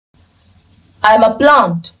I am a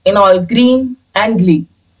plant in all green and glee.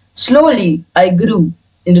 Slowly I grew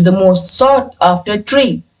into the most sought after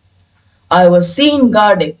tree. I was seen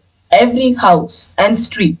guarding every house and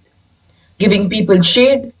street, giving people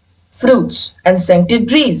shade, fruits, and scented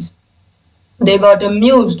trees. They got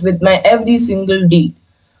amused with my every single deed.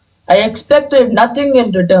 I expected nothing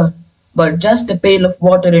in return, but just a pail of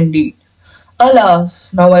water indeed.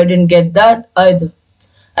 Alas, now I didn't get that either,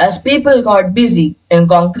 as people got busy in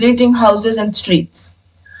concreting houses and streets.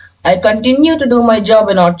 I continue to do my job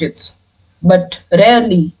in orchards, but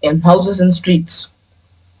rarely in houses and streets.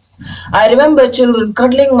 I remember children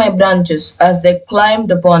cuddling my branches as they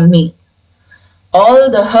climbed upon me.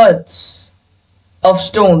 All the hearts of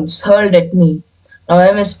stones hurled at me. Now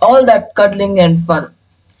I miss all that cuddling and fun.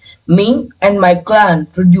 Me and my clan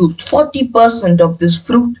produced 40% of this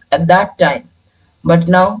fruit at that time, but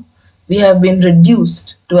now we have been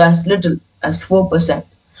reduced to as little as 4%.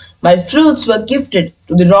 My fruits were gifted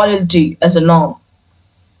to the royalty as a norm,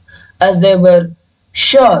 as they were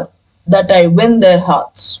sure that I win their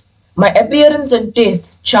hearts. My appearance and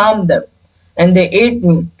taste charmed them, and they ate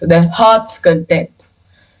me to their heart's content.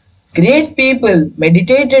 Great people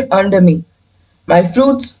meditated under me. My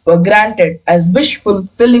fruits were granted as wish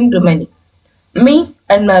fulfilling to many. Me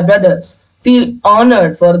and my brothers feel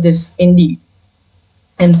honored for this indeed.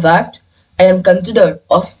 In fact, I am considered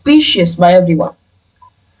auspicious by everyone.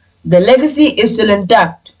 The legacy is still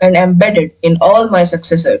intact and embedded in all my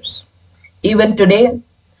successors. Even today,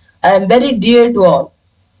 I am very dear to all.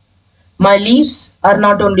 My leaves are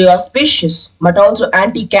not only auspicious but also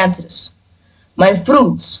anti-cancerous. My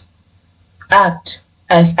fruits act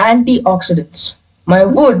as antioxidants. My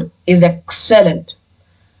wood is excellent.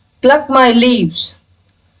 Pluck my leaves,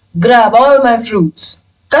 grab all my fruits,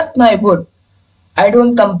 cut my wood. I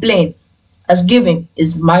don't complain, as giving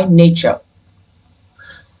is my nature.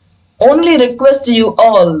 Only request to you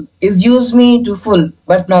all is use me to full,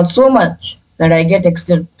 but not so much that I get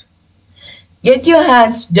extinct. Get your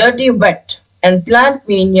hands dirty wet and plant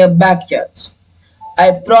me in your backyards.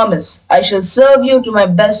 I promise I shall serve you to my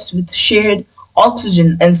best with shade,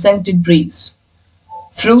 oxygen, and scented breeze,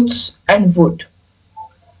 fruits, and wood.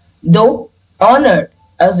 Though honored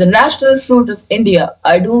as the national fruit of India,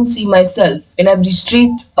 I don't see myself in every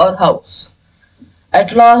street or house.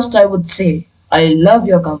 At last I would say, I love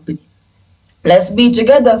your company. Let's be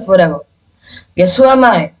together forever. Guess who am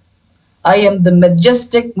I? I am the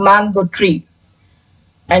majestic mango tree,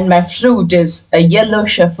 and my fruit is a yellow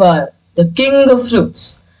sapphire, the king of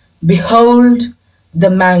fruits. Behold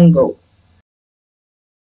the mango.